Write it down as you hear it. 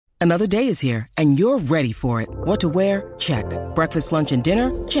Another day is here, and you're ready for it. What to wear? Check. Breakfast, lunch, and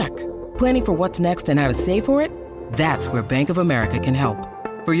dinner? Check. Planning for what's next and how to save for it? That's where Bank of America can help.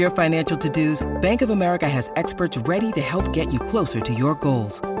 For your financial to-dos, Bank of America has experts ready to help get you closer to your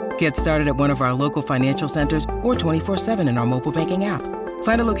goals. Get started at one of our local financial centers or 24/7 in our mobile banking app.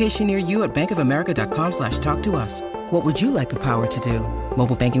 Find a location near you at bankofamerica.com/talktous. What would you like the power to do?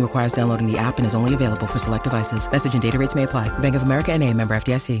 Mobile banking requires downloading the app and is only available for select devices. Message and data rates may apply. Bank of America N.A., member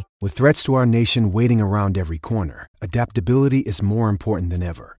FDIC. With threats to our nation waiting around every corner, adaptability is more important than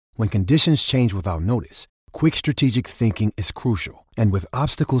ever. When conditions change without notice, quick strategic thinking is crucial. And with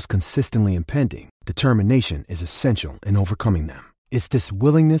obstacles consistently impending, determination is essential in overcoming them. It's this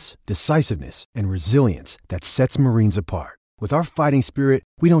willingness, decisiveness, and resilience that sets Marines apart. With our fighting spirit,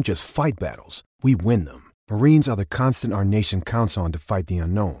 we don't just fight battles, we win them. Marines are the constant our nation counts on to fight the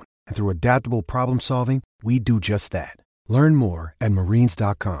unknown. And through adaptable problem solving, we do just that. Learn more at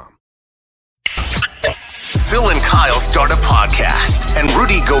marines.com. Phil and Kyle start a podcast, and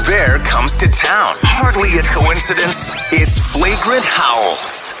Rudy Gobert comes to town. Hardly a coincidence. It's Flagrant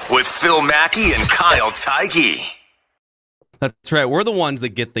Howls with Phil Mackey and Kyle Theige. That's right. We're the ones that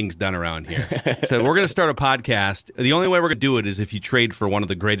get things done around here. So we're going to start a podcast. The only way we're going to do it is if you trade for one of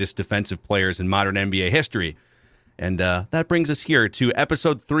the greatest defensive players in modern NBA history. And that brings us here to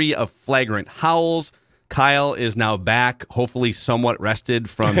episode 3 of Flagrant Howls. Kyle is now back, hopefully somewhat rested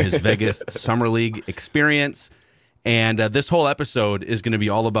from his Vegas Summer League experience. And this whole episode is going to be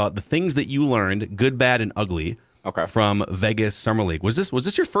all about the things that you learned, good, bad, and ugly, from Vegas Summer League. Was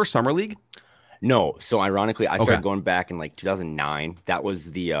this your first Summer League? No. So ironically, I started going back in like 2009. That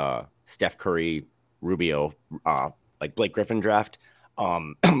was the Steph Curry, Rubio, like Blake Griffin draft.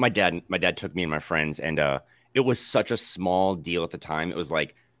 My dad took me and my friends, and it was such a small deal at the time. It was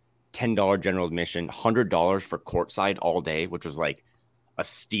like $10 general admission, $100 for courtside all day, which was like a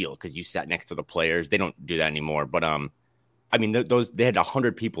steal because you sat next to the players. They don't do that anymore. But I mean, they had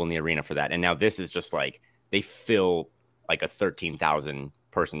 100 people in the arena for that, and now this is just like they fill like a 13,000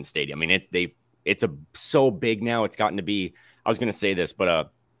 person stadium. I mean, it's so big now. It's gotten to be. I was going to say this,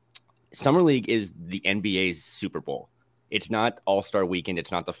 but Summer League is the NBA's Super Bowl. It's not All-Star Weekend. It's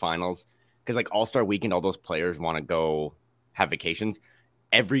not the finals. Because like All-Star Weekend, all those players want to go have vacations.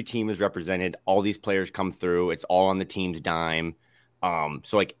 Every team is represented. All these players come through. It's all on the team's dime.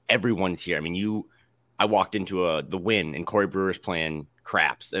 So like everyone's here. I mean, I walked into the Wynn and Corey Brewer's playing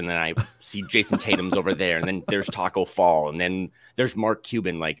craps, and then I see Jason Tatum's over there, and then there's Taco Fall, and then there's Mark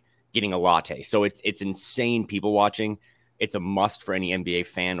Cuban like getting a latte. So it's insane people watching. It's a must for any NBA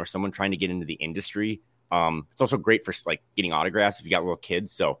fan or someone trying to get into the industry. It's also great for like getting autographs if you got little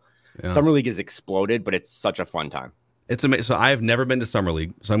kids. So Summer League has exploded, but it's such a fun time. It's amazing. So I've never been to Summer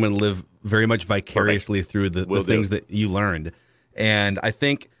League, so I'm going to live very much vicariously through the things that you learned. And I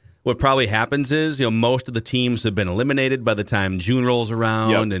think what probably happens is, most of the teams have been eliminated by the time June rolls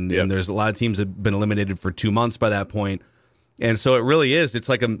around, and there's a lot of teams that have been eliminated for 2 months by that point. And so it really is. It's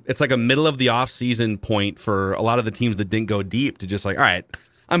like a middle of the off season point for a lot of the teams that didn't go deep to just like, all right,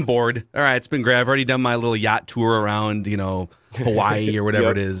 I'm bored. All right, it's been great. I've already done my little yacht tour around, Hawaii or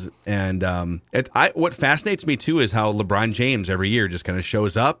whatever it is. And what fascinates me too is how LeBron James every year just kind of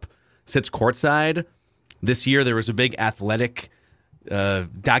shows up, sits courtside. This year there was a big athletic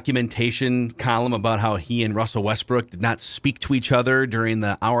documentation column about how he and Russell Westbrook did not speak to each other during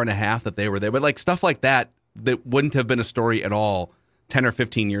the hour and a half that they were there. But like stuff like that wouldn't have been a story at all 10 or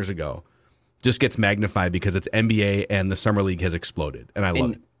 15 years ago just gets magnified because it's NBA and the Summer League has exploded. And I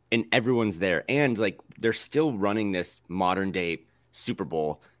love it. And everyone's there. And like they're still running this modern day Super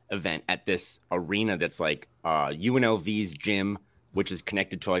Bowl event at this arena that's like UNLV's gym, which is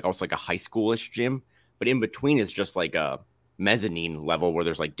connected to like also like a high schoolish gym. But in between is just like a mezzanine level where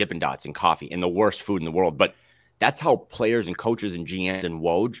there's like Dippin' Dots and coffee and the worst food in the world. But that's how players and coaches and GMs and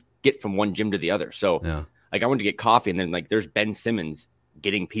Woj get from one gym to the other. So like I went to get coffee and then like there's Ben Simmons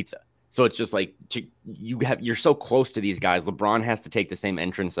getting pizza. So it's just like you're so close to these guys. LeBron has to take the same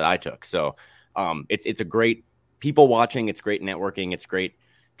entrance that I took. So it's a great people watching. It's great networking. It's great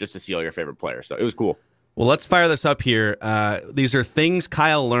just to see all your favorite players. So it was cool. Well, let's fire this up here. These are things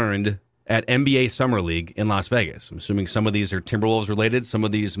Kyle learned at NBA Summer League in Las Vegas. I'm assuming some of these are Timberwolves related. Some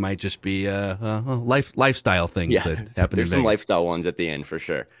of these might just be lifestyle things that happen in Vegas. There's some lifestyle ones at the end for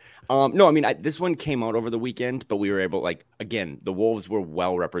sure. No, I mean, this one came out over the weekend, but we were able, like, again, the Wolves were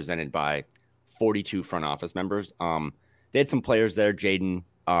well represented by 42 front office members. They had some players there, Jaden,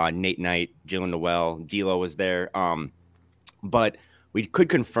 Nate Knight, Jalen Noel, D'Lo was there. But we could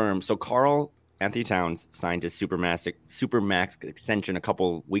confirm, so Karl Anthony Towns signed his Supermax extension a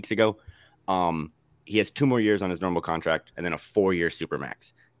couple weeks ago. He has 2 more years on his normal contract and then a 4-year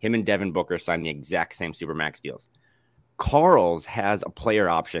Supermax. him and Devin Booker signed the exact same Supermax deals. Karl's has a player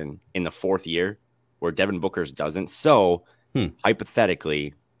option in the 4th year where Devin Booker's doesn't. So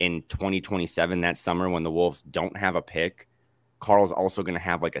hypothetically, in 2027, that summer when the Wolves don't have a pick, Karl's also going to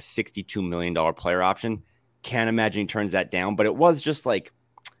have like a $62 million player option. Can't imagine he turns that down, but it was just like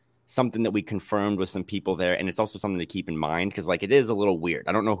something that we confirmed with some people there. And it's also something to keep in mind because like it is a little weird.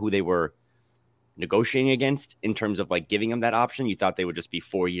 I don't know who they were negotiating against in terms of like giving him that option. You thought they would just be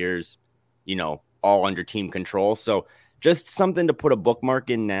 4 years, all under team control. So just something to put a bookmark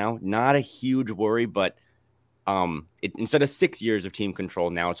in now. Not a huge worry, but instead of 6 years of team control,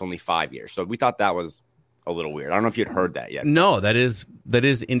 now it's only 5 years. So we thought that was a little weird. I don't know if you'd heard that yet. No, that is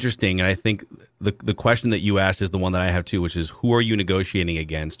interesting. And I think the question that you asked is the one that I have too, which is who are you negotiating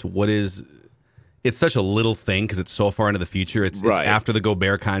against? It's such a little thing because it's so far into the future. It's after the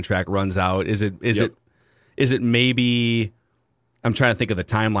Gobert contract runs out. Is it maybe, I'm trying to think of the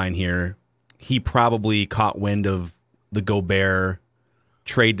timeline here. He probably caught wind of the Gobert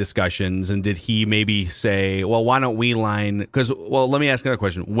trade discussions. And did he maybe say, well, why don't we line? Because, well, let me ask another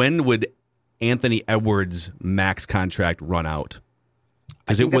question. When would Anthony Edwards' max contract run out?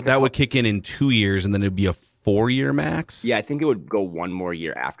 Because that would kick in 2 years, and then it'd be a 4-year max. Yeah, I think it would go one more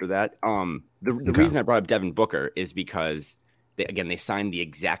year after that. The reason I brought up Devin Booker is because they signed the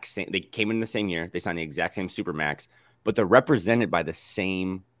exact same. They came in the same year. They signed the exact same Supermax, but they're represented by the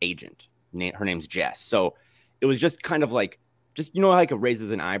same agent. Her name's Jess. So it was just kind of like, like it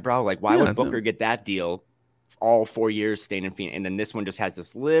raises an eyebrow. Like, why would Booker get that deal all 4 years staying in Phoenix, and then this one just has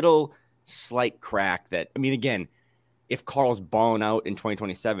this little slight crack that, I mean, again, if Karl's balling out in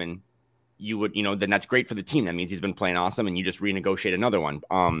 2027, you would, then that's great for the team. That means he's been playing awesome and you just renegotiate another one.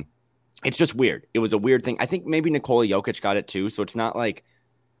 It's just weird. It was a weird thing. I think maybe Nikola Jokic got it too. So it's not like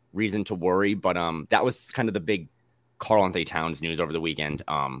reason to worry, but that was kind of the big Karl-Anthony Towns news over the weekend.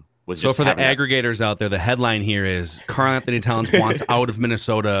 So for the aggregators out there, the headline here is Karl-Anthony Towns wants out of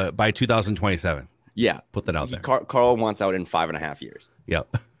Minnesota by 2027. Yeah. Put that out there. Karl wants out in 5.5 years.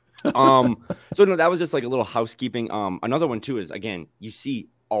 Yep. So no, that was just like a little housekeeping. Another one too is, again, you see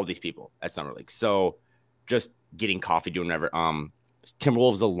all these people at Summer League. So just getting coffee, doing whatever.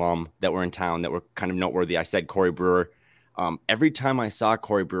 Timberwolves alum that were in town that were kind of noteworthy. I said Corey Brewer. Every time I saw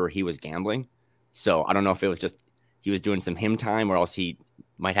Corey Brewer, he was gambling. So I don't know if it was just he was doing some him time or else he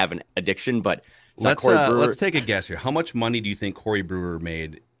might have an addiction. But let's take a guess here. How much money do you think Corey Brewer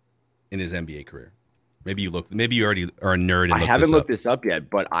made in his NBA career? Maybe you already are a nerd and I haven't looked this up yet,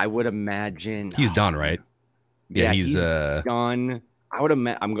 but I would imagine he's done, right? Yeah, he's done. I would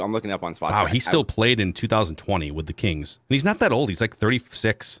imagine. I'm looking up on Spotify. Wow, he still played in 2020 with the Kings, and he's not that old. He's like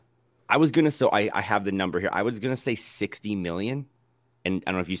 36. I was gonna. So I have the number here. I was gonna say 60 million, and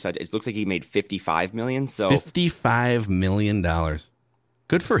I don't know if you said it looks like he made 55 million. So $55 million.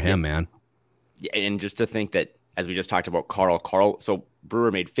 Good for him, man. Yeah, and just to think that, as we just talked about, Karl. So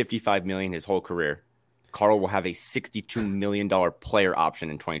Brewer made 55 million his whole career. Karl will have a $62 million player option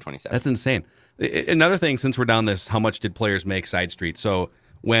in 2027. That's insane. Another thing, since we're down this, how much did players make side street? So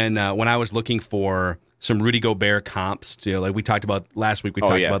when I was looking for some Rudy Gobert comps, like we talked about last week, we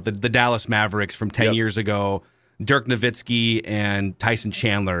talked about the Dallas Mavericks from 10 years ago, Dirk Nowitzki and Tyson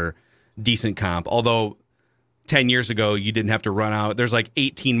Chandler, decent comp. Although 10 years ago, you didn't have to run out. There's like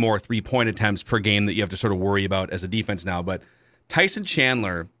 18 more 3-point attempts per game that you have to sort of worry about as a defense now. But Tyson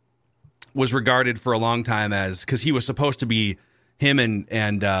Chandler was regarded for a long time as, because he was supposed to be, him and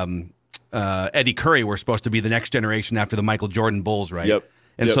Eddie Curry were supposed to be the next generation after the Michael Jordan Bulls, right? Yep.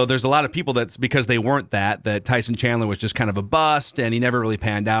 And so there's a lot of people that's because they weren't that Tyson Chandler was just kind of a bust and he never really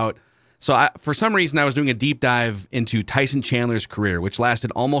panned out. So for some reason, I was doing a deep dive into Tyson Chandler's career, which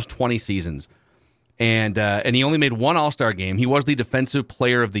lasted almost 20 seasons. And he only made one All-Star game. He was the Defensive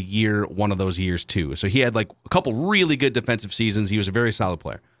Player of the Year one of those years, too. So he had like a couple really good defensive seasons. He was a very solid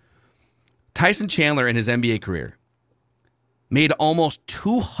player. Tyson Chandler in his NBA career made almost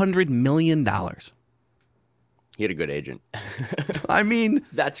 $200 million. He had a good agent. I mean,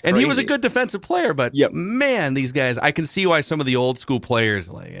 that's crazy. And he was a good defensive player, but man, these guys, I can see why some of the old school players,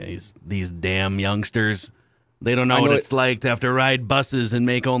 like these damn youngsters, they don't know what it's like to have to ride buses and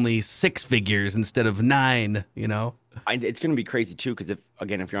make only 6 figures instead of 9, you know? It's going to be crazy too, because if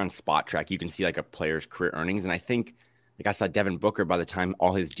you're on Spot Track, you can see like a player's career earnings. And I think, like I saw Devin Booker, by the time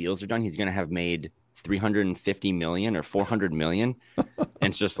all his deals are done, he's going to have made $350 million or $400 million. And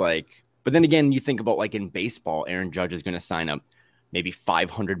it's just like, but then again, you think about like in baseball, Aaron Judge is going to sign up maybe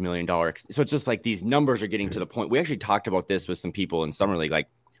 $500 million. So it's just like these numbers are getting to the point. We actually talked about this with some people in Summer League. Like,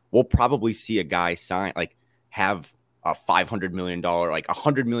 we'll probably see a guy have a $500 million, like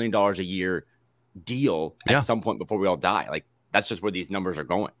 $100 million a year deal at some point before we all die. Like, that's just where these numbers are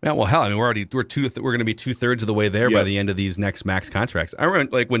going. Yeah, well, hell, I mean, we're going to be 2/3 of the way there by the end of these next max contracts. I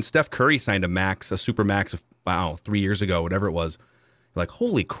remember like when Steph Curry signed a super max of 3 years ago, whatever it was. Like,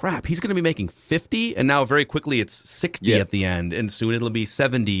 holy crap, he's going to be making 50, and now very quickly it's 60 at the end, and soon it'll be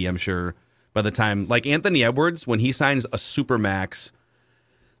 70, I'm sure, by the time. Like Anthony Edwards, when he signs a super max,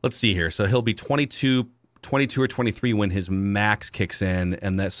 let's see here, so he'll be 22 or 23 when his max kicks in,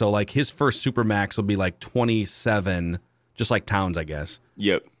 and that so like his first super max will be like 27, just like Towns, I guess.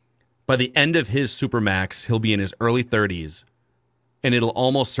 Yep. By the end of his super max, he'll be in his early 30s, and it'll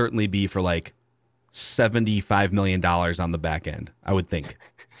almost certainly be for like $75 million on the back end, I would think,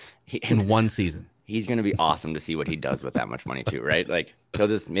 in one season. He's going to be awesome to see what he does with that much money too, right? Like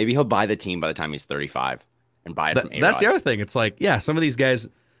maybe he'll buy the team by the time he's 35 and buy it from A-Rod. That's the other thing. It's like, yeah, some of these guys,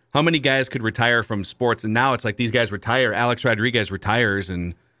 how many guys could retire from sports? And now it's like these guys retire. Alex Rodriguez retires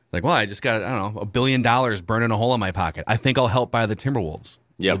and like, well, I just got, I don't know, $1 billion burning a hole in my pocket. I think I'll help buy the Timberwolves.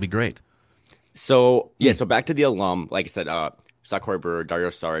 Yeah. It'll be great. So, so back to the alum, like I said, saw Corey Brewer, Dario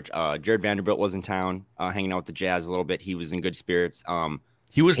Saric. Jared Vanderbilt was in town, hanging out with the Jazz a little bit. He was in good spirits.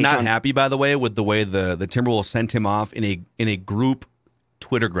 He was not happy, by the way, with the way the Timberwolves sent him off in a group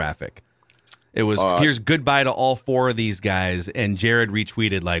Twitter graphic. It was here's goodbye to all 4 of these guys, and Jared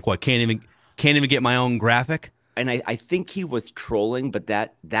retweeted like, "What? Can't even get my own graphic." And I think he was trolling, but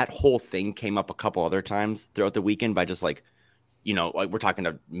that whole thing came up a couple other times throughout the weekend by just like, like we're talking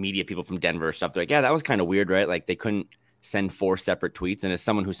to media people from Denver or stuff. They're like, yeah, that was kind of weird, right? Like they couldn't send 4 separate tweets. And as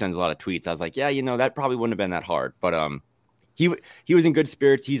someone who sends a lot of tweets, I was like, yeah, that probably wouldn't have been that hard. But he was in good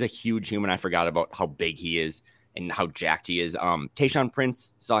spirits. He's a huge human. I forgot about how big he is and how jacked he is. Tayshaun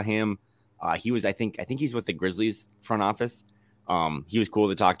Prince, saw him. He was, I think he's with the Grizzlies front office. He was cool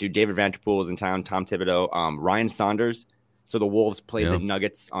to talk to. David Vanterpool was in town. Tom Thibodeau. Ryan Saunders. So the Wolves played the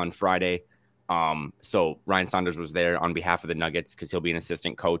Nuggets on Friday. So Ryan Saunders was there on behalf of the Nuggets because he'll be an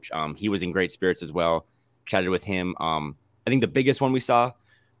assistant coach. He was in great spirits as well. Chatted with him. I think the biggest one we saw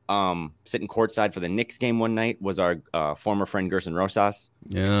sitting courtside for the Knicks game one night was our former friend Gerson Rosas.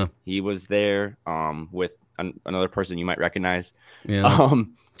 Yeah. He was there with another person you might recognize. Yeah.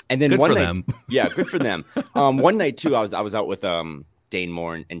 And then good one for night, them. Yeah, good for them. One night too, I was out with Dane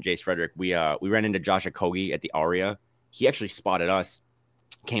Moore and Jace Frederick. We ran into Josh Okogie at the Aria. He actually spotted us,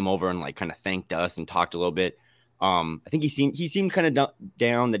 came over and like kind of thanked us and talked a little bit. I think he seemed kind of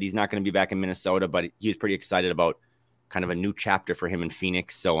down that he's not going to be back in Minnesota, but he was pretty excited about kind of a new chapter for him in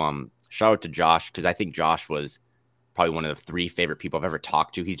Phoenix. So shout out to Josh, because I think Josh was probably one of the 3 favorite people I've ever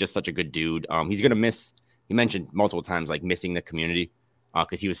talked to. He's just such a good dude. He's going to miss, he mentioned multiple times, like missing the community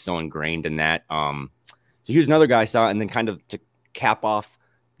because he was so ingrained in that. So he was another guy I saw. And then kind of to cap off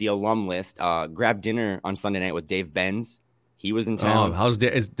the alum list, grabbed dinner on Sunday night with Dave Benz. He was in town.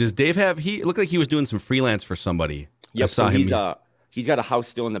 Does Dave have? He looked like he was doing some freelance for somebody. Yeah, I saw him. He's got a house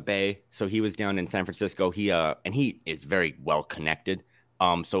still in the Bay, so he was down in San Francisco. He is very well connected.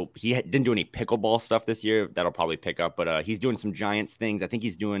 So he didn't do any pickleball stuff this year. That'll probably pick up, but he's doing some Giants things. I think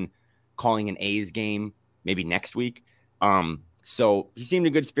he's calling an A's game # next week. So he seemed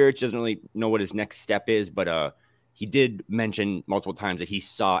in good spirits. Doesn't really know what his next step is, but he did mention multiple times that he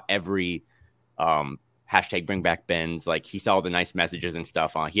saw every hashtag bring back Benz. Like he saw all the nice messages and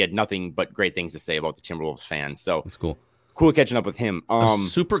stuff. He had nothing but great things to say about the Timberwolves fans. So that's cool. Cool catching up with him. I'm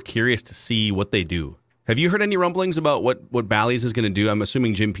super curious to see what they do. Have you heard any rumblings about what Bally's is going to do? I'm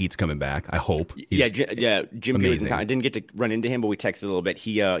assuming Jim Pete's coming back. I hope. Jim Pete was in town. I didn't get to run into him, but we texted a little bit.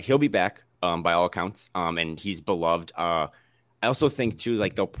 He'll be back by all accounts, and he's beloved. I also think too,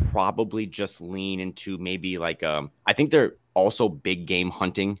 like they'll probably just lean into maybe like I think they're also big game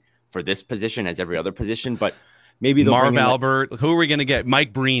hunting for this position as every other position, but maybe they'll Marv Albert. Who are we going to get?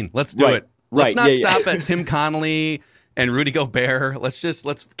 Mike Breen. Let's do it. Let's not stop at Tim Connolly and Rudy Gobert.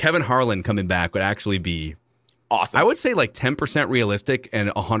 Let's Kevin Harlan coming back would actually be awesome. I would say like 10% realistic and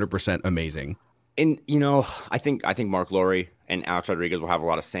 100% amazing. And I think Mark Lowry and Alex Rodriguez will have a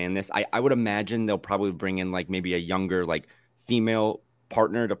lot of say in this. I would imagine they'll probably bring in like maybe a younger like female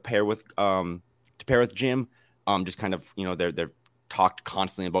partner to pair with Jim. Just kind of they're talked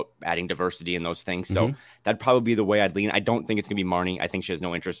constantly about adding diversity and those things. So that'd probably be the way I'd lean. I don't think it's going to be Marnie. I think she has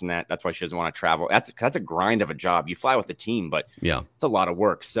no interest in that. That's why she doesn't want to travel. That's a grind of a job. You fly with the team, but yeah, it's a lot of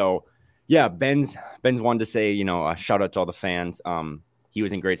work. So yeah, Ben's wanted to say, a shout out to all the fans. He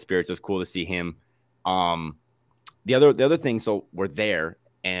was in great spirits. It was cool to see him. The other thing, so we're there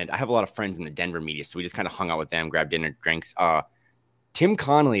and I have a lot of friends in the Denver media. So we just kind of hung out with them, grabbed dinner, drinks. Tim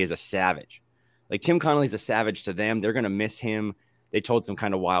Connolly is a savage. Like Tim Connolly's a savage to them. They're going to miss him. They told some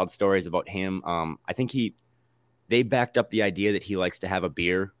kind of wild stories about him. I think they backed up the idea that he likes to have a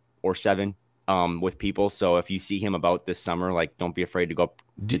beer or 7 with people. So if you see him about this summer, like, don't be afraid to go up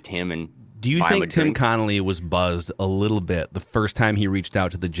to Tim and do you think Tim Connolly was buzzed a little bit the first time he reached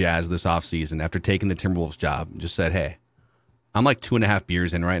out to the Jazz this offseason after taking the Timberwolves job and just said, hey, I'm like 2.5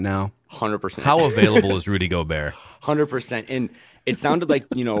 beers in right now. 100%. How available is Rudy Gobert? 100%. And it sounded like,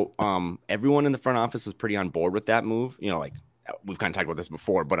 everyone in the front office was pretty on board with that move. Like we've kind of talked about this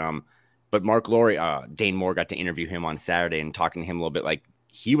before, but Mark Lowry, Dane Moore got to interview him on Saturday and talking to him a little bit. Like,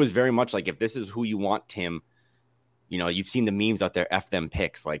 he was very much like, if this is who you want, Tim, you've seen the memes out there, F them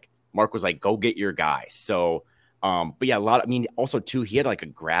picks. Like, Mark was like, go get your guy. So, but yeah, also too, he had like a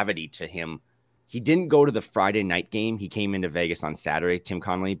gravity to him. He didn't go to the Friday night game. He came into Vegas on Saturday, Tim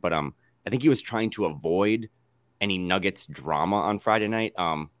Connolly, but I think he was trying to avoid any Nuggets drama on Friday night.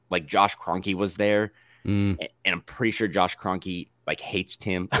 Like Josh Kroenke was there, and I'm pretty sure Josh Kroenke like hates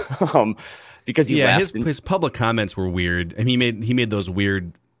Tim because he left. His public comments were weird. I mean, he made those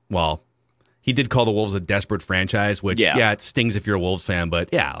weird. Well, he did call the Wolves a desperate franchise, which it stings if you're a Wolves fan, but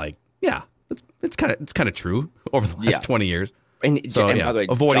it's kind of true over the last 20 years. And so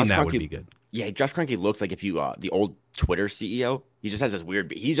avoiding that would be good. Yeah, Josh Kroenke looks like if you the old Twitter CEO. He just has this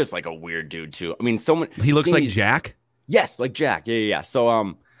weird. He's just like a weird dude too. I mean, he looks like Jack. Yes, like Jack. Yeah.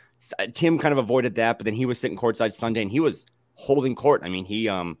 So Tim kind of avoided that, but then he was sitting courtside Sunday, and he was holding court. I mean, he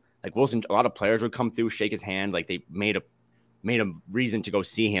like Wilson. A lot of players would come through, shake his hand, like they made a reason to go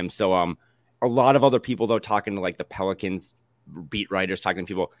see him. So a lot of other people though talking to like the Pelicans beat writers, talking to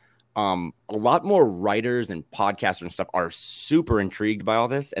people. A lot more writers and podcasters and stuff are super intrigued by all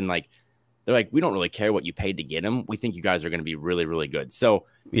this, and like. They're like, we don't really care what you paid to get him. We think you guys are going to be really, really good. So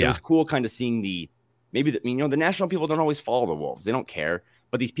it was cool kind of seeing the national people don't always follow the Wolves. They don't care.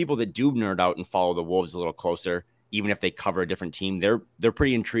 But these people that do nerd out and follow the Wolves a little closer, even if they cover a different team, they're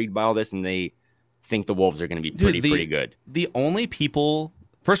pretty intrigued by all this, and they think the Wolves are going to be pretty good. The only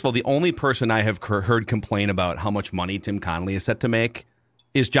person I have heard complain about how much money Tim Connolly is set to make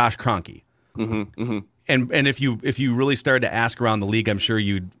is Josh Kroenke. Mm-hmm, mm-hmm. And if you really started to ask around the league, I'm sure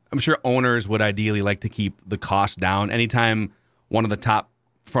owners would ideally like to keep the cost down. Anytime one of the top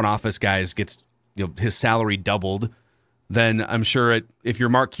front office guys gets his salary doubled, then I'm sure if you're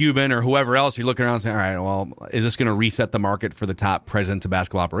Mark Cuban or whoever else, you're looking around and saying, all right, well, is this going to reset the market for the top president of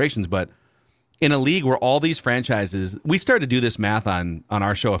basketball operations? But in a league where all these franchises, we started to do this math on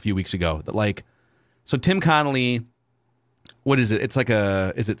our show a few weeks ago, that so Tim Connolly, what is it? It's like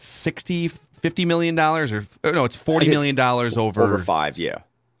is it $50 million or no, it's $40 million over 5. Yeah.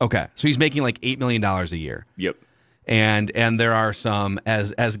 Okay. So he's making like $8 million a year. Yep. And there are some,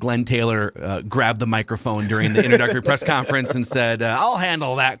 as Glenn Taylor grabbed the microphone during the introductory press conference and said, I'll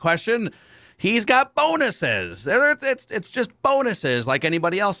handle that question. He's got bonuses. It's just bonuses like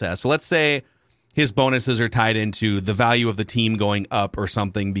anybody else has. So let's say his bonuses are tied into the value of the team going up or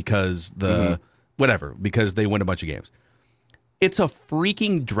something because because they win a bunch of games. It's a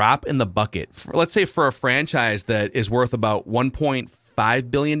freaking drop in the bucket. Let's say for a franchise that is worth about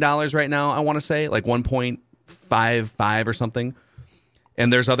 $1.5 billion right now, I want to say, like 1.55 or something.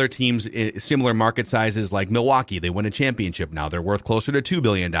 And there's other teams, similar market sizes like Milwaukee. They win a championship now. They're worth closer to $2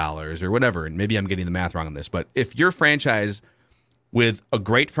 billion or whatever. And maybe I'm getting the math wrong on this. But if your franchise with a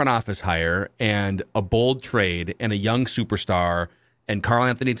great front office hire and a bold trade and a young superstar and Karl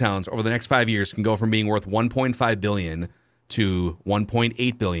Anthony Towns over the next 5 years can go from being worth $1.5 billion to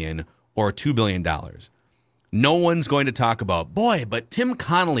 $1.8 billion or $2 billion. No one's going to talk about, boy, but Tim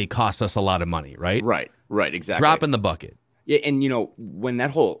Connolly cost us a lot of money, right? Right, exactly. Drop in the bucket. Yeah, and when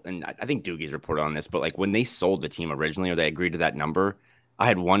that whole, and I think Doogie's reported on this, but like when they sold the team originally or they agreed to that number, I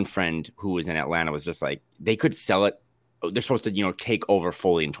had one friend who was in Atlanta was just like, they could sell it. They're supposed to, take over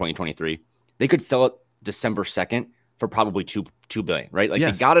fully in 2023. They could sell it December 2nd for probably $2 billion, right? Like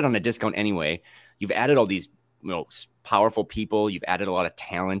They got it on a discount anyway. You've added all these powerful people. You've added a lot of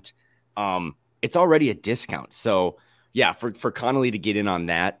talent. It's already a discount. So yeah, for Connolly to get in on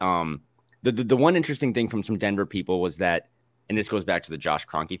that, the one interesting thing from some Denver people was that, and this goes back to the Josh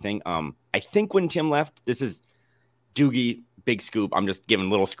Kroenke thing. I think when Tim left, this is Doogie, big scoop. I'm just giving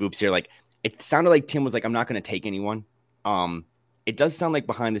little scoops here. Like it sounded like Tim was like, I'm not going to take anyone. It does sound like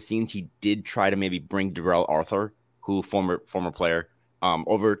behind the scenes, he did try to maybe bring Darrell Arthur, who former player,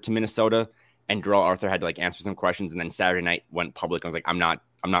 over to Minnesota. And Darrell Arthur had to like answer some questions, and then Saturday night went public. I was like, I'm not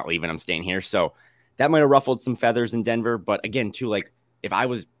leaving. I'm staying here. So that might have ruffled some feathers in Denver. But again, too, like if I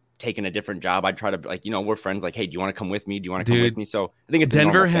was taking a different job, I'd try to like, we're friends. Like, hey, do you want to come with me? Do you want to come with me? So I think it's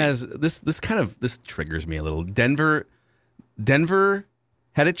Denver has this triggers me a little. Denver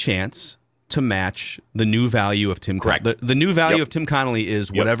had a chance to match the new value of Tim. Correct. The new value of Tim Connolly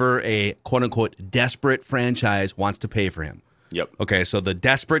is whatever a quote unquote desperate franchise wants to pay for him. Yep. Okay, so the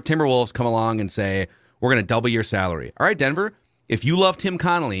desperate Timberwolves come along and say, we're going to double your salary. All right, Denver, if you love Tim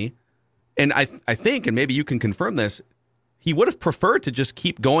Connolly, and I think, and maybe you can confirm this, he would have preferred to just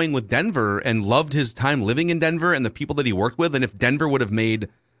keep going with Denver and loved his time living in Denver and the people that he worked with. And if Denver would have made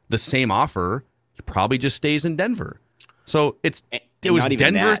the same offer, he probably just stays in Denver. So it was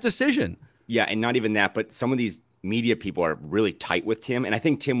Denver's decision. Yeah, and not even that, but some of these media people are really tight with Tim, and I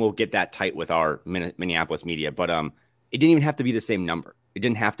think Tim will get that tight with our Minneapolis media. But it didn't even have to be the same number. It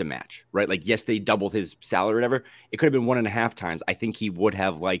didn't have to match, right? Like, yes, they doubled his salary or whatever. It could have been 1.5 times. I think he would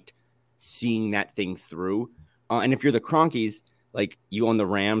have liked seeing that thing through. And if you're the Cronkies, like, you own the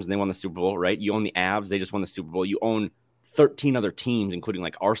Rams and they won the Super Bowl, right? You own the Avs, they just won the Super Bowl. You own 13 other teams, including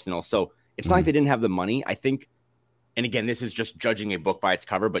like Arsenal. So it's not like they didn't have the money. I think, and again, this is just judging a book by its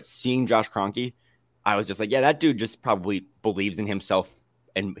cover, but seeing Josh Kroenke, I was just like, yeah, that dude just probably believes in himself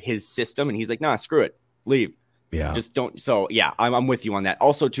and his system. And he's like, nah, screw it. Leave. Yeah. Just don't. So yeah, I'm with you on that.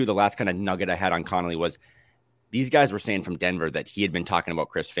 Also, too, the last kind of nugget I had on Connolly was these guys were saying from Denver that he had been talking about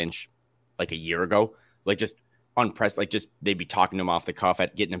Chris Finch like a year ago, like just on press, like just they'd be talking to him off the cuff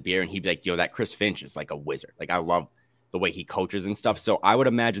at getting a beer, and he'd be like, yo, that Chris Finch is like a wizard. Like, I love the way he coaches and stuff. So I would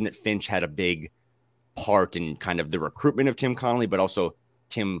imagine that Finch had a big part in kind of the recruitment of Tim Connolly, but also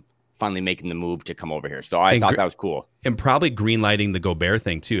Tim finally making the move to come over here. So I thought that was cool. And probably greenlighting the Gobert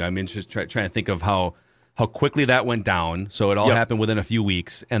thing too. I mean, just trying to think of how quickly that went down. So it all happened within a few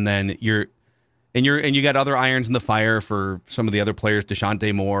weeks, and then you got other irons in the fire for some of the other players,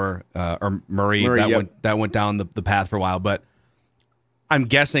 DeJounte Moore or Murray that went down the path for a while. But I'm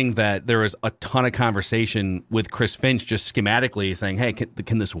guessing that there was a ton of conversation with Chris Finch just schematically saying, hey,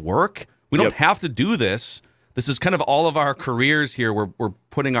 can this work? We don't have to do this. This is kind of all of our careers here. We're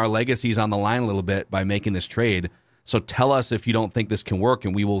putting our legacies on the line a little bit by making this trade. So tell us if you don't think this can work,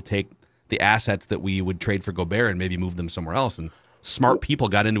 and we will take the assets that we would trade for Gobert and maybe move them somewhere else. And smart people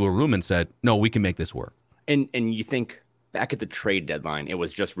got into a room and said, no, we can make this work. And you think back at the trade deadline, it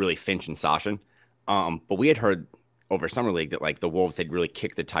was just really Finch and Sachin. But we had heard over Summer League that like the Wolves had really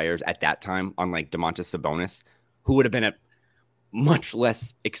kicked the tires at that time on like Domantas Sabonis, who would have been a much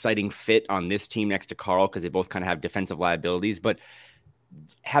less exciting fit on this team next to Karl because they both kind of have defensive liabilities. But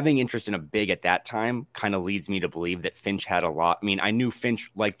having interest in a big at that time kind of leads me to believe that Finch had a lot. I mean, I knew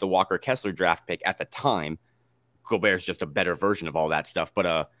Finch liked the Walker Kessler draft pick at the time. Gobert's just a better version of all that stuff.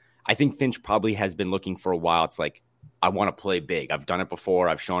 But I think Finch probably has been looking for a while. It's like, I want to play big. I've done it before.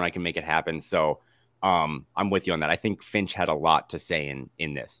 I've shown I can make it happen. So I'm with you on that. I think Finch had a lot to say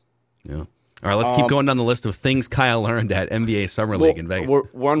in this. Yeah. All right, let's keep going down the list of things Kyle learned at NBA Summer League in Vegas.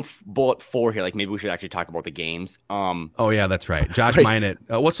 We're on bullet 4 here. Like, maybe we should actually talk about the games. Oh, yeah, that's right. Josh Minott.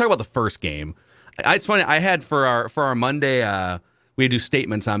 Let's talk about the first game. It's funny. I had for our Monday, we do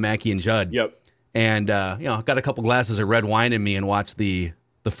statements on Mackie and Judd. Yep. And, got a couple glasses of red wine in me and watched the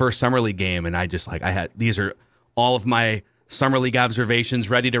first Summer League game. And I just these are all of my Summer League observations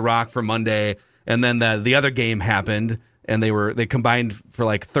ready to rock for Monday. And then the other game happened. And they combined for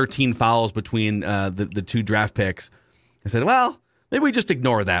like 13 fouls between the two draft picks. I said, well, maybe we just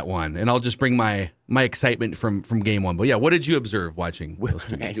ignore that one, and I'll just bring my excitement from game one. But yeah, what did you observe watching those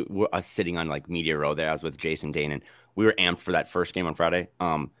two games? I was sitting on like media row there. I was with Jason Dane, and we were amped for that first game on Friday.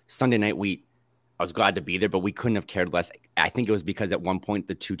 Sunday night, I was glad to be there, but we couldn't have cared less. I think it was because at one point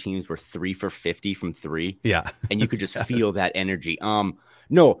the two teams were 3 for 50 from 3. Yeah, and you could just feel that energy.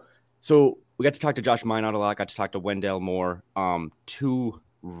 So we got to talk to Josh Minott a lot. Got to talk to Wendell Moore. Two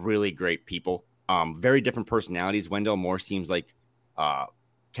really great people. Very different personalities. Wendell Moore seems like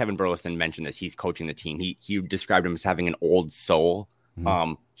Kevin Burleson mentioned this. He's coaching the team. He described him as having an old soul.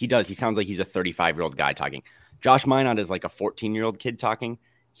 Mm-hmm. He does. He sounds like he's a 35-year-old guy talking. Josh Minott is like a 14-year-old kid talking.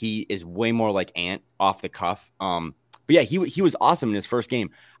 He is way more like Ant off the cuff. But yeah, he was awesome in his first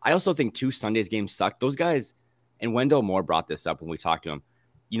game. I also think Sunday's games sucked. Those guys, and Wendell Moore brought this up when we talked to him.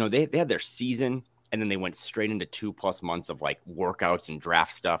 You know, they had their season, and then they went straight into 2+ months of like workouts and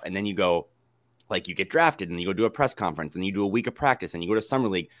draft stuff. And then you go, like, you get drafted, and you go do a press conference, and you do a week of practice, and you go to Summer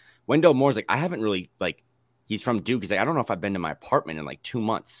League. Wendell Moore's like, I haven't really, like, he's from Duke. He's like, I don't know if I've been to my apartment in like 2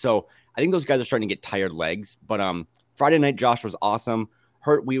 months. So I think those guys are starting to get tired legs. But Friday night, Josh was awesome.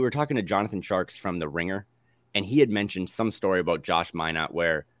 We were talking to Jonathan Sharks from The Ringer, and he had mentioned some story about Josh Minott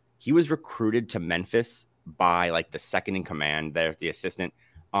where he was recruited to Memphis by like the second in command there, the assistant.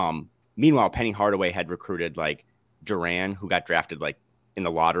 Meanwhile, Penny Hardaway had recruited like Duran, who got drafted like in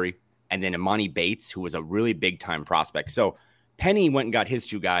the lottery, and then Imani Bates, who was a really big time prospect. So Penny went and got his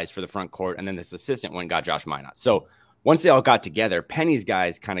 2 guys for the front court, and then this assistant went and got Josh Minott. So once they all got together, Penny's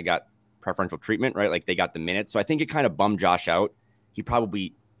guys kind of got preferential treatment, right? Like they got the minutes. So I think it kind of bummed Josh out. He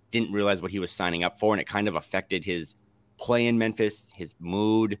probably didn't realize what he was signing up for, and it kind of affected his play in Memphis, his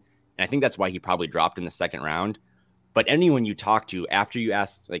mood. And I think that's why he probably dropped in the second round. But anyone you talk to after you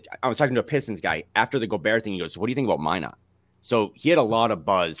asked, like I was talking to a Pistons guy after the Gobert thing, he goes, "What do you think about Minot?" So he had a lot of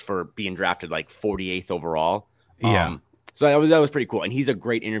buzz for being drafted like 48th overall. Yeah. So that was pretty cool. And he's a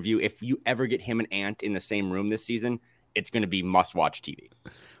great interview. If you ever get him and Ant in the same room this season, it's going to be must-watch TV.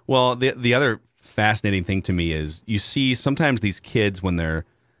 Well, the other fascinating thing to me is you see sometimes these kids when they're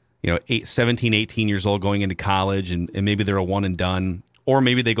 17, 18 years old going into college and maybe they're a one and done, or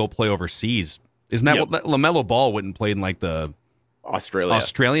maybe they go play overseas. Isn't that what LaMelo Ball went and played in like the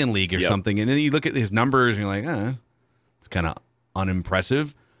Australian League or something? And then you look at his numbers and you're like, it's kind of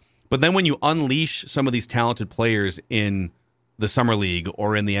unimpressive. But then when you unleash some of these talented players in the summer league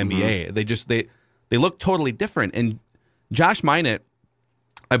or in the NBA, they look totally different. And Josh Minott,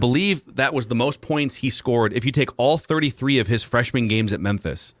 I believe that was the most points he scored if you take all 33 of his freshman games at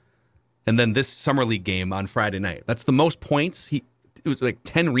Memphis and then this summer league game on Friday night. That's the most points. It was like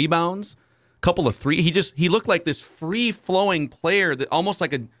 10 rebounds, couple of three. He looked like this free-flowing player that almost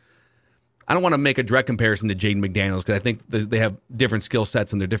like I don't want to make a direct comparison to Jaden McDaniels because I think they have different skill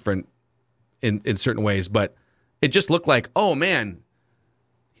sets and they're different in certain ways, but it just looked like, oh man,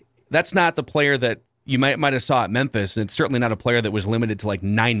 that's not the player that you might have saw at Memphis, and it's certainly not a player that was limited to like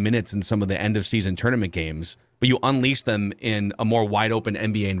 9 minutes in some of the end-of-season tournament games, but you unleash them in a more wide-open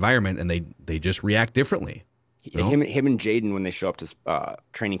NBA environment, and they just react differently. Him and Jaden, when they show up to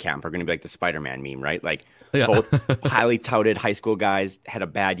training camp, are going to be like the Spider-Man meme, right? Like both highly touted high school guys had a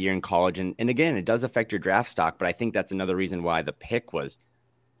bad year in college. And again, it does affect your draft stock, but I think that's another reason why the pick was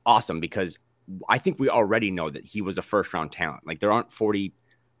awesome, because I think we already know that he was a first-round talent. Like there aren't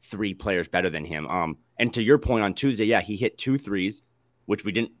 43 players better than him. And to your point on Tuesday, he hit 2 threes, which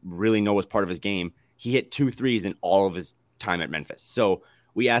we didn't really know was part of his game. He hit 2 threes in all of his time at Memphis. So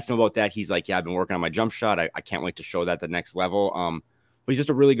we asked him about that. He's like, I've been working on my jump shot. I can't wait to show that at the next level. But he's just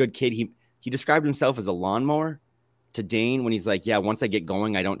a really good kid. He described himself as a lawnmower to Dane when he's like, once I get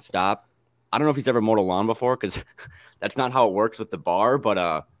going, I don't stop. I don't know if he's ever mowed a lawn before because that's not how it works with the bar,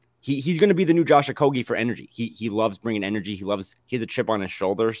 but he's going to be the new Josh Okogie for energy. He loves bringing energy. He has a chip on his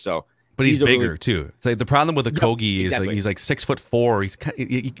shoulder. So, but he's bigger too. It's like the problem with Okogie is like he's like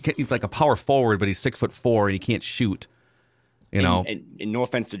 6'4". He's like a power forward, but he's 6'4" and he can't shoot. And no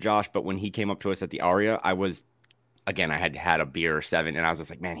offense to Josh, but when he came up to us at the Aria, I had a beer or 7, and I was just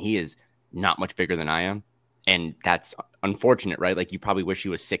like, man, he is not much bigger than I am. And that's unfortunate, right? Like you probably wish he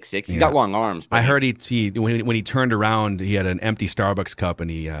was 6'6". He's got long arms. But I heard when he turned around, he had an empty Starbucks cup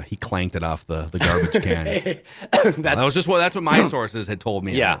and he clanked it off the garbage cans. That's what my sources had told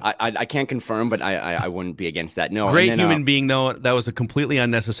me. Yeah, I can't confirm, but I wouldn't be against that. No, great human being though. That was a completely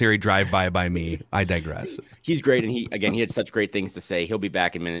unnecessary drive-by by me. I digress. He's great, and he had such great things to say. He'll be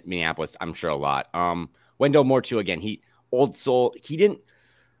back in Minneapolis, I'm sure, a lot. Wendell Moore too. Again, old soul. He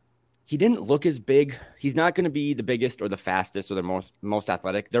didn't look as big. He's not going to be the biggest or the fastest or the most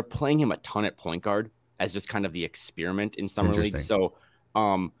athletic. They're playing him a ton at point guard as just kind of the experiment in summer league. So,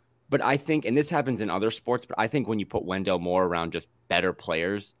 but I think, and this happens in other sports, but I think when you put Wendell Moore around just better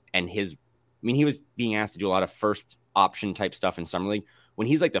players and he was being asked to do a lot of first option type stuff in summer league. When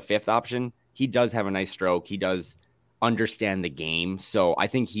he's like the 5th option, he does have a nice stroke. He does understand the game. So I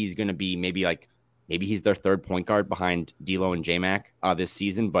think he's going to be maybe he's their 3rd point guard behind D'Lo and J-Mac this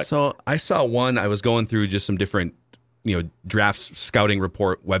season. But so I saw one. I was going through just some different, drafts scouting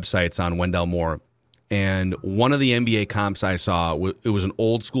report websites on Wendell Moore, and one of the NBA comps I saw it was an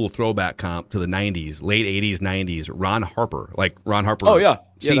old school throwback comp to the '90s, late '80s, '90s. Ron Harper. Oh yeah,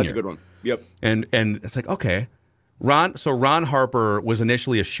 Senior. That's a good one. Yep. And it's like, okay, Ron Harper was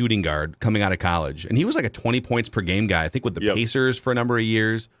initially a shooting guard coming out of college, and he was like a 20 points per game guy, I think, with the Pacers for a number of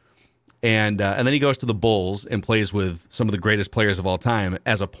years. And then he goes to the Bulls and plays with some of the greatest players of all time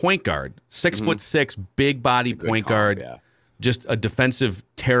as a point guard, 6'6", big body point guard, just a defensive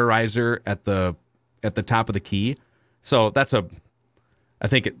terrorizer at the top of the key. So I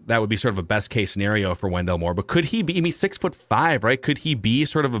think that would be sort of a best case scenario for Wendell Moore. But could he be? He's 6'5", right? Could he be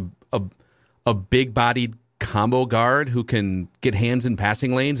sort of a big bodied combo guard who can get hands in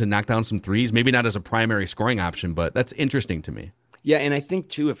passing lanes and knock down some threes? Maybe not as a primary scoring option, but that's interesting to me. Yeah, and I think,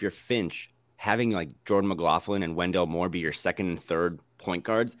 too, if you're Finch, having like Jordan McLaughlin and Wendell Moore be your 2nd and 3rd point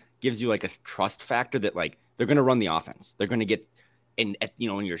guards gives you like a trust factor that like they're going to run the offense. They're going to get in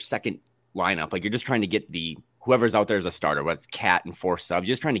your second lineup. Like you're just trying to get whoever's out there as a starter, whether it's Cat and 4 subs,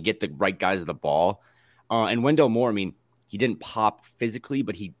 you're just trying to get the right guys of the ball. And Wendell Moore, he didn't pop physically,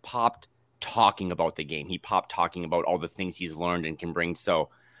 but he popped talking about the game. He popped talking about all the things he's learned and can bring. So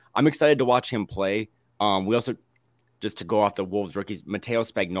I'm excited to watch him play. We also, just to go off the Wolves rookies, Matteo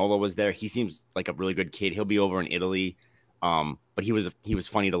Spagnuolo was there. He seems like a really good kid. He'll be over in Italy. But he was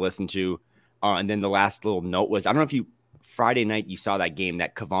funny to listen to. And then the last little note was, I don't know if Friday night you saw that game,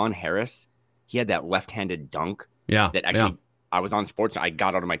 that Kevon Harris, he had that left-handed dunk. Yeah. That actually, I was on sports. I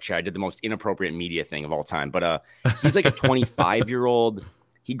got out of my chair. I did the most inappropriate media thing of all time. But he's like a 25-year-old.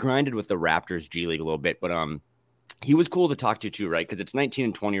 He grinded with the Raptors G League a little bit, but he was cool to talk to too, right? Because it's 19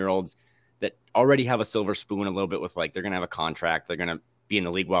 and 20-year-olds that already have a silver spoon a little bit with like, they're going to have a contract. They're going to be in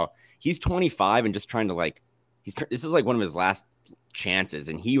the league. Well, he's 25 and just trying to like, this is like one of his last chances.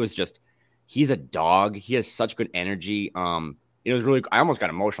 And he's a dog. He has such good energy. It was really, I almost got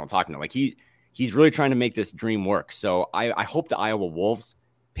emotional talking to him. Like he's really trying to make this dream work. So I hope the Iowa Wolves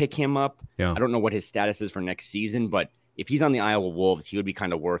pick him up. Yeah. I don't know what his status is for next season, but if he's on the Iowa Wolves, he would be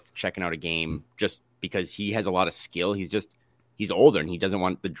kind of worth checking out a game just because he has a lot of skill. He's older and he doesn't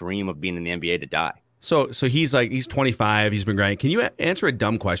want the dream of being in the NBA to die. So he's 25. He's been grinding. Can you answer a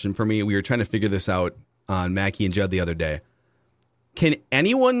dumb question for me? We were trying to figure this out on Mackie and Judd the other day. Can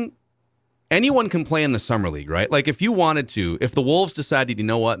anyone can play in the summer league, right? Like if you wanted to, if the Wolves decided, you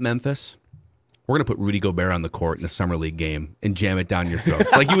know what, Memphis, we're going to put Rudy Gobert on the court in a summer league game and jam it down your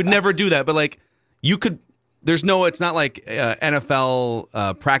throats. Like you would never do that, but like you could. It's not like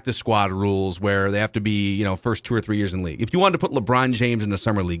NFL practice squad rules where they have to be, first 2 or 3 years in the league. If you wanted to put LeBron James in a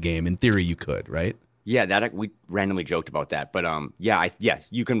summer league game, in theory, you could, right? Yeah, that we randomly joked about that, but yes,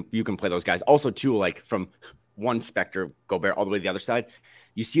 you can play those guys. Also, too, like from one specter, Gobert all the way to the other side,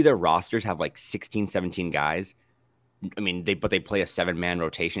 you see their rosters have like 16, 17 guys. I mean, they play a 7-man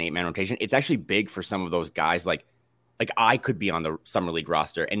rotation, 8-man rotation. It's actually big for some of those guys, like I could be on the summer league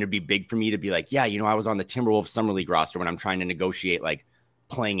roster and it'd be big for me to be like, yeah, I was on the Timberwolves summer league roster when I'm trying to negotiate like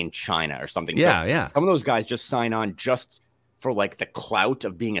playing in China or something. Yeah, so yeah. Some of those guys just sign on just for like the clout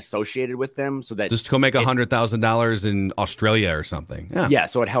of being associated with them, so that just to go make $100,000 in Australia or something. Yeah.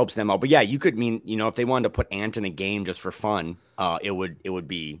 So it helps them out. But yeah, you could if they wanted to put Ant in a game just for fun, it would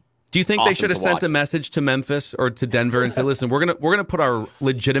be. Do you think awesome they should have sent a message to Memphis or to Denver and say, "Listen, we're gonna put our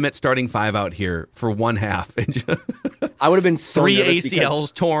legitimate starting 5 out here for one half"? I would have been so 3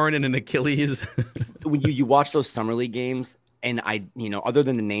 ACLs torn and an Achilles. When you watch those summer league games, and other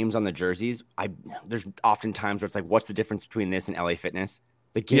than the names on the jerseys, there's often times where it's like, what's the difference between this and LA Fitness?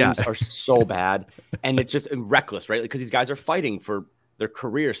 The games are so bad, and it's just reckless, right? Because these guys are fighting for their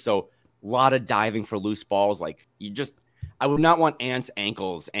career, so a lot of diving for loose balls. Like I would not want Ant's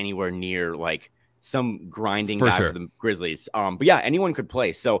ankles anywhere near like some grinding guy for the Grizzlies. But yeah, anyone could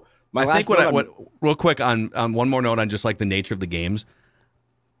play. So real quick on one more note on just like the nature of the games,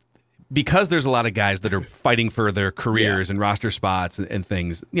 because there's a lot of guys that are fighting for their careers and roster spots and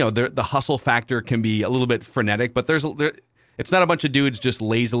things. The hustle factor can be a little bit frenetic, but it's not a bunch of dudes just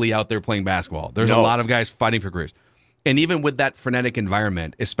lazily out there playing basketball. There's a lot of guys fighting for careers, and even with that frenetic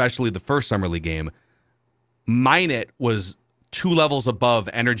environment, especially the first summer league game. Minot was 2 levels above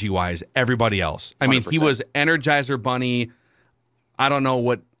energy-wise everybody else. I mean, 100%. He was Energizer Bunny. I don't know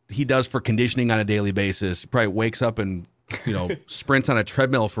what he does for conditioning on a daily basis. He probably wakes up and, sprints on a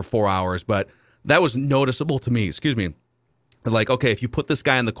treadmill for 4 hours. But that was noticeable to me. Excuse me. Like, okay, if you put this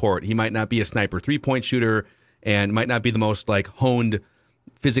guy on the court, he might not be a sniper 3-point shooter and might not be the most, like, honed,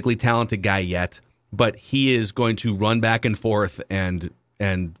 physically talented guy yet. But he is going to run back and forth and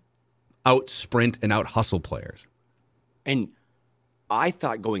out sprint and out hustle players. And I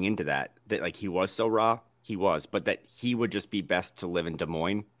thought going into that like he was so raw, but that he would just be best to live in Des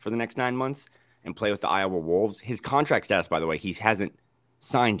Moines for the next 9 months and play with the Iowa Wolves. His contract status, by the way, he hasn't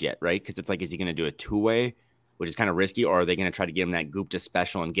signed yet, right? Because it's like, is he going to do a 2-way, which is kind of risky, or are they going to try to get him that Gupta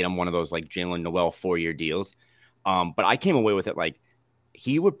special and get him one of those like Jalen Noel 4-year deals? But I came away with it like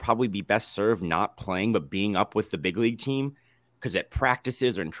he would probably be best served not playing, but being up with the big league team. Because at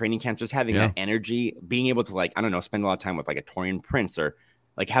practices or in training camps, just having that energy, being able to like, I don't know, spend a lot of time with like a Taurean Prince or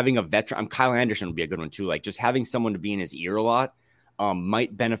like having a veteran. Kyle Anderson would be a good one too. Like just having someone to be in his ear a lot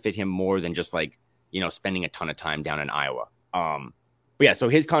might benefit him more than just like, spending a ton of time down in Iowa. But yeah, so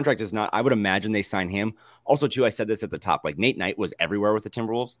his contract is not, I would imagine they sign him. Also too, I said this at the top, like Nate Knight was everywhere with the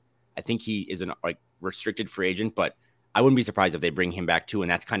Timberwolves. I think he is an like restricted free agent, but I wouldn't be surprised if they bring him back too.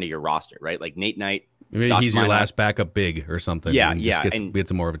 And that's kind of your roster, right? Like Nate Knight. Maybe he's your last backup big or something. Yeah, and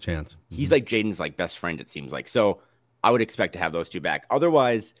gets more of a chance. He's like Jaden's like best friend, it seems like. So I would expect to have those two back.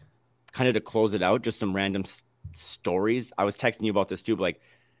 Otherwise, kind of to close it out, just some random stories. I was texting you about this too, but like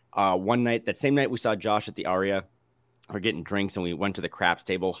one night, that same night we saw Josh at the Aria, we're getting drinks and we went to the craps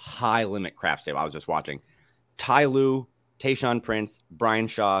table, high limit craps table. I was just watching. Ty Lue, Tayshaun Prince, Brian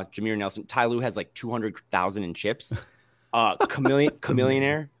Shaw, Jameer Nelson. Ty Lue has like 200,000 in chips.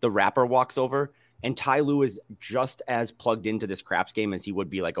 Chameleonaire, the rapper, walks over, And Ty Lue is just as plugged into this craps game as he would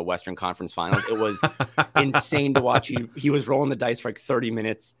be like a Western Conference Finals. It was insane to watch. He was rolling the dice for like 30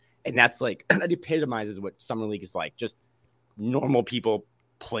 minutes. And that's like, that epitomizes what Summer League is like. Just normal people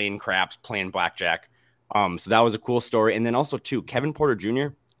playing craps, playing blackjack. So that was a cool story. And then also too, Kevin Porter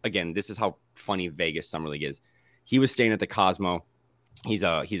Jr., again, this is how funny Vegas Summer League is. He was staying at the Cosmo. He's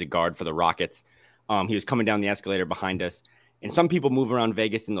a guard for the Rockets. He was coming down the escalator behind us. And some people move around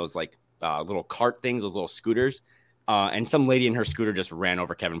Vegas in those like little cart things, those little scooters. And some lady in her scooter just ran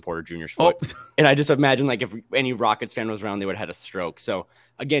over Kevin Porter Jr.'s foot. Oh. And I just imagine like if any Rockets fan was around, they would have had a stroke. So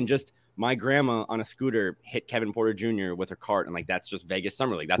again, just my grandma on a scooter hit Kevin Porter Jr. with her cart. And like, that's just Vegas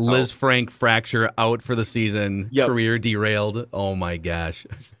Summer League. That's Liz Frank fracture out for the season. Yep. Career derailed. Oh my gosh.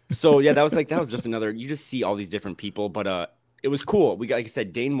 So yeah, that was just another, you just see all these different people, but it was cool. We got, like I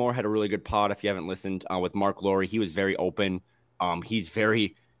said, Dane Moore had a really good pod. If you haven't listened with Mark Lowry, he was very open. He's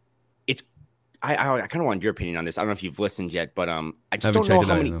very, I kind of want your opinion on this. I don't know if you've listened yet, but I just don't know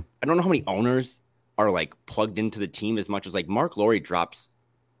I don't know how many owners are like plugged into the team as much as like Mark Lowry drops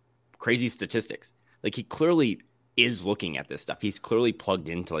crazy statistics. Like he clearly is looking at this stuff. He's clearly plugged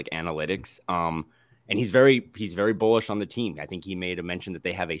into like analytics. And he's very bullish on the team. I think he made a mention that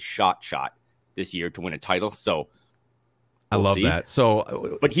they have a shot this year to win a title. So I love that.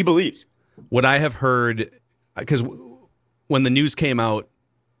 So, but he believes. What I have heard, because when the news came out,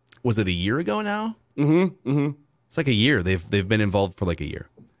 was it a year ago now? It's like a year. They've been involved for like a year.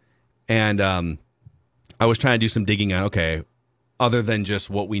 And I was trying to do some digging on, okay, other than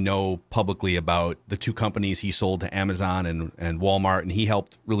just what we know publicly about the two companies he sold to Amazon and Walmart, and he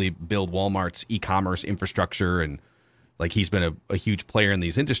helped really build Walmart's e-commerce infrastructure, and like he's been a huge player in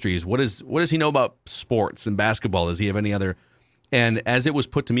these industries. What does he know about sports and basketball? Does he have any other? And as it was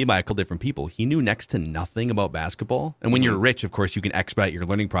put to me by a couple different people, he knew next to nothing about basketball. And when you're rich, of course, you can expedite your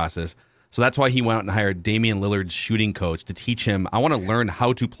learning process. So that's why he went out and hired Damian Lillard's shooting coach to teach him, I want to learn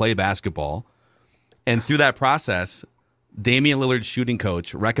how to play basketball. And through that process, Damian Lillard's shooting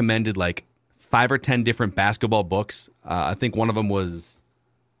coach recommended like 5 or 10 different basketball books. I think one of them was,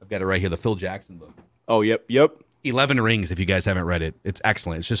 I've got it right here, the Phil Jackson book. Oh, yep. 11 Rings, if you guys haven't read it. It's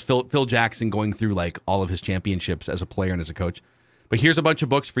excellent. It's just Phil Jackson going through like all of his championships as a player and as a coach. But here's a bunch of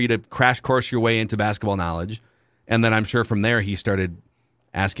books for you to crash course your way into basketball knowledge. And then I'm sure from there he started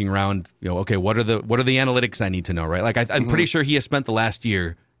asking around, okay, what are the analytics I need to know, right? Like I'm pretty sure he has spent the last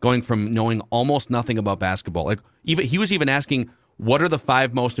year going from knowing almost nothing about basketball. Like he was even asking, what are the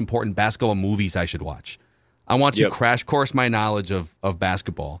 5 most important basketball movies I should watch? I want to crash course my knowledge of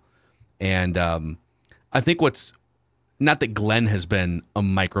basketball. And I think not that Glenn has been a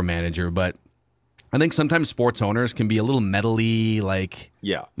micromanager, but I think sometimes sports owners can be a little meddly. Like,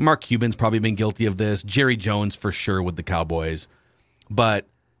 Mark Cuban's probably been guilty of this. Jerry Jones for sure with the Cowboys. But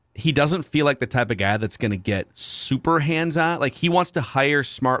he doesn't feel like the type of guy that's going to get super hands-on. Like, he wants to hire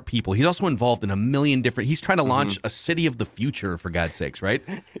smart people. He's also involved in a million different... He's trying to launch a city of the future, for God's sakes, right?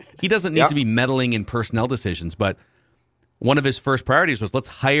 He doesn't need to be meddling in personnel decisions. But one of his first priorities was, let's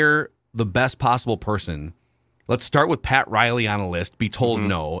hire the best possible person. Let's start with Pat Riley on a list, be told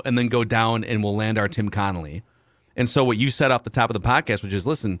no, and then go down and we'll land our Tim Connolly. And so what you said off the top of the podcast, which is,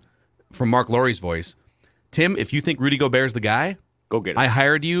 listen, from Mark Lowry's voice, Tim, if you think Rudy Gobert's the guy, go get it. I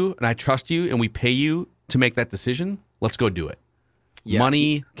hired you and I trust you and we pay you to make that decision. Let's go do it. Yeah,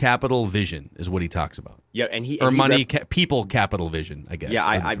 money, capital, vision is what he talks about. Yeah, and people, capital, vision, I guess. Yeah,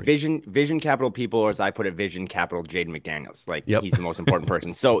 I vision, capital, people, or as I put it, vision, capital, Jaden McDaniels. Like, he's the most important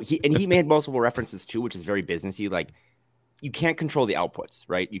person. So he made multiple references too, which is very businessy. Like, you can't control the outputs,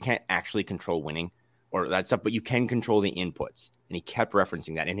 right? You can't actually control winning or that stuff, but you can control the inputs. And he kept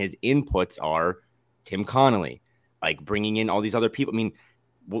referencing that. And his inputs are Tim Connolly, like bringing in all these other people. I mean,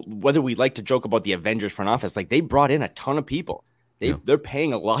 whether we like to joke about the Avengers front office, like they brought in a ton of people. They're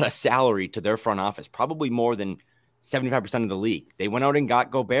paying a lot of salary to their front office, probably more than 75% of the league. They went out and got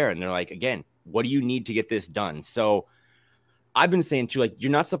Gobert, and they're like, again, what do you need to get this done? So I've been saying, too, like,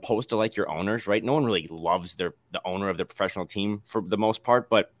 you're not supposed to like your owners, right? No one really loves the owner of their professional team for the most part,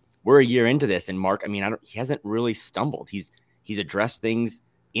 but we're a year into this, and Mark, I mean, he hasn't really stumbled. He's addressed things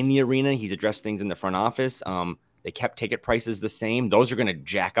in the arena. He's addressed things in the front office. They kept ticket prices the same. Those are going to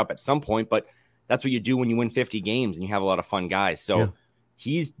jack up at some point, but that's what you do when you win 50 games and you have a lot of fun guys. So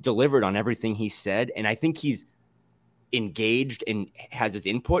he's delivered on everything he said. And I think he's engaged and has his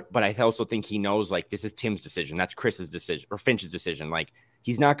input, but I also think he knows, like, this is Tim's decision. That's Chris's decision or Finch's decision. Like,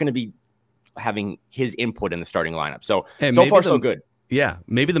 he's not going to be having his input in the starting lineup. So far, so good. Yeah.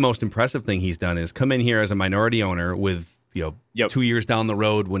 Maybe the most impressive thing he's done is come in here as a minority owner with, 2 years down the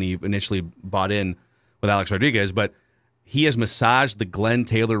road when he initially bought in with Alex Rodriguez, but he has massaged the Glenn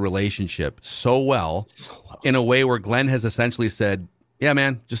Taylor relationship so well in a way where Glenn has essentially said, yeah,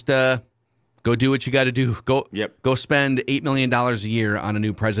 man, just go do what you got to do. Go spend $8 million a year on a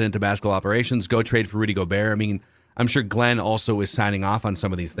new president of basketball operations. Go trade for Rudy Gobert. I mean, I'm sure Glenn also is signing off on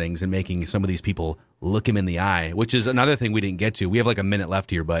some of these things and making some of these people look him in the eye, which is another thing we didn't get to. We have like a minute left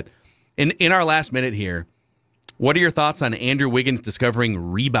here, but in our last minute here, what are your thoughts on Andrew Wiggins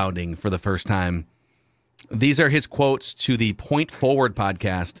discovering rebounding for the first time? These are his quotes to the Point Forward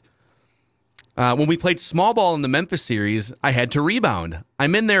podcast. When we played small ball in the Memphis series, I had to rebound.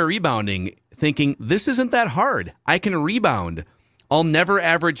 I'm in there rebounding, thinking, this isn't that hard. I can rebound. I'll never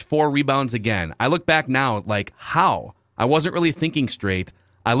average 4 rebounds again. I look back now, like, how? I wasn't really thinking straight.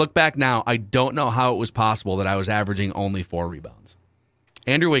 I look back now, I don't know how it was possible that I was averaging only 4 rebounds.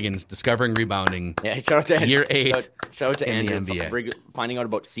 Andrew Wiggins discovering rebounding. Yeah, shout out to year 8 shout out to in Andrew the NBA. Finding out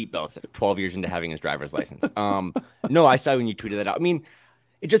about seatbelts 12 years into having his driver's license. No, I saw when you tweeted that out. I mean,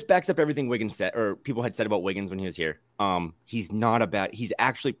 it just backs up everything Wiggins said, or people had said about Wiggins when he was here. He's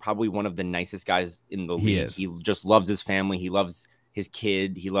actually probably one of the nicest guys in the league. He just loves his family. He loves his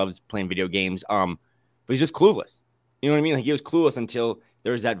kid. He loves playing video games. But he's just clueless. You know what I mean? Like, he was clueless until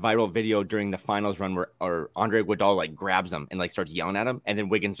there was that viral video during the finals run where Andre Iguodala like grabs him and like starts yelling at him, and then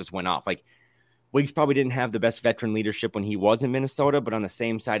Wiggins just went off. Like, Wiggs probably didn't have the best veteran leadership when he was in Minnesota, but on the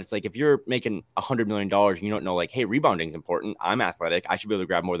same side, it's like if you're making $100 million and you don't know, like, hey, rebounding is important. I'm athletic. I should be able to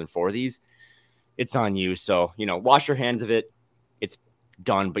grab more than 4 of these. It's on you. So, wash your hands of it. It's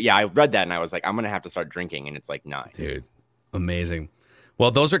done. But yeah, I read that and I was like, I'm going to have to start drinking. And it's like, nah. Dude, amazing. Well,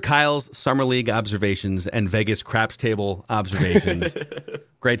 those are Kyle's Summer League observations and Vegas craps table observations.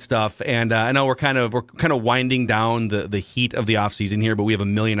 Great stuff. And I know we're kind of winding down the heat of the offseason here, but we have a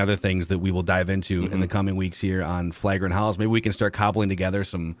million other things that we will dive into in the coming weeks here on Flagrant Howls. Maybe we can start cobbling together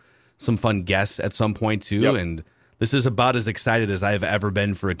some fun guests at some point too. Yep. And this is about as excited as I've ever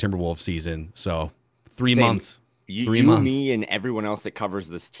been for a Timberwolves season. So 3 months. 3 months. Me, and everyone else that covers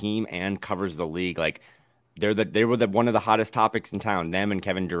this team and covers the league, like, they were one of the hottest topics in town, them and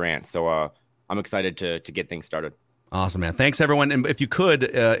Kevin Durant. So I'm excited to get things started. Awesome, man. Thanks, everyone. And if you could,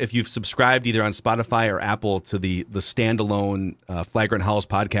 if you've subscribed either on Spotify or Apple to the standalone Flagrant Howls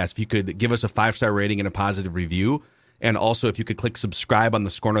podcast, if you could give us a 5-star rating and a positive review. And also, if you could click subscribe on the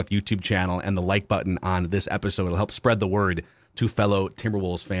Score North YouTube channel and the like button on this episode, it'll help spread the word to fellow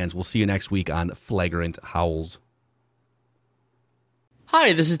Timberwolves fans. We'll see you next week on Flagrant Howls.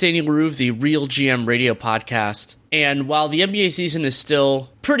 Hi, this is Daniel LaRue of the Real GM Radio Podcast. And while the NBA season is still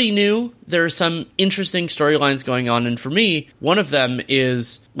pretty new, there are some interesting storylines going on. And for me, one of them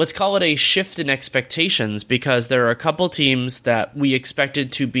is, let's call it a shift in expectations, because there are a couple teams that we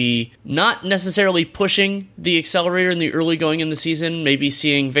expected to be not necessarily pushing the accelerator in the early going in the season, maybe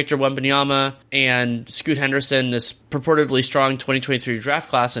seeing Victor Wembanyama and Scoot Henderson, this purportedly strong 2023 draft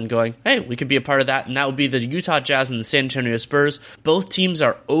class, and going, hey, we could be a part of that. And that would be the Utah Jazz and the San Antonio Spurs. Both teams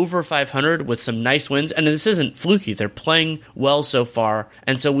are over 500 with some nice wins. And this isn't fluky. They're playing well so far.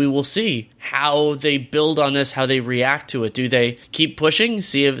 And so we will see how they build on this, how they react to it. Do they keep pushing,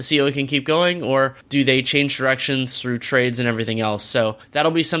 see if it can keep going, or do they change directions through trades and everything else? So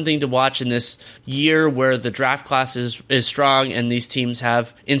that'll be something to watch in this year where the draft class is strong and these teams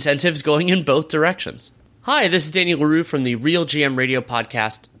have incentives going in both directions. Hi, this is Daniel LaRue from the Real GM Radio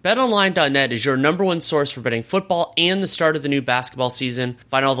Podcast. BetOnline.net is your number one source for betting football and the start of the new basketball season.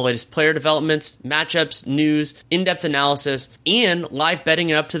 Find all the latest player developments, matchups, news, in-depth analysis, and live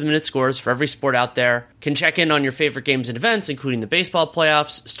betting and up-to-the-minute scores for every sport out there. Can check in on your favorite games and events, including the baseball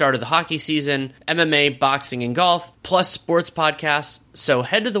playoffs, start of the hockey season, MMA, boxing, and golf, plus sports podcasts. So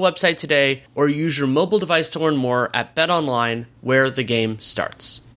head to the website today or use your mobile device to learn more at BetOnline, where the game starts.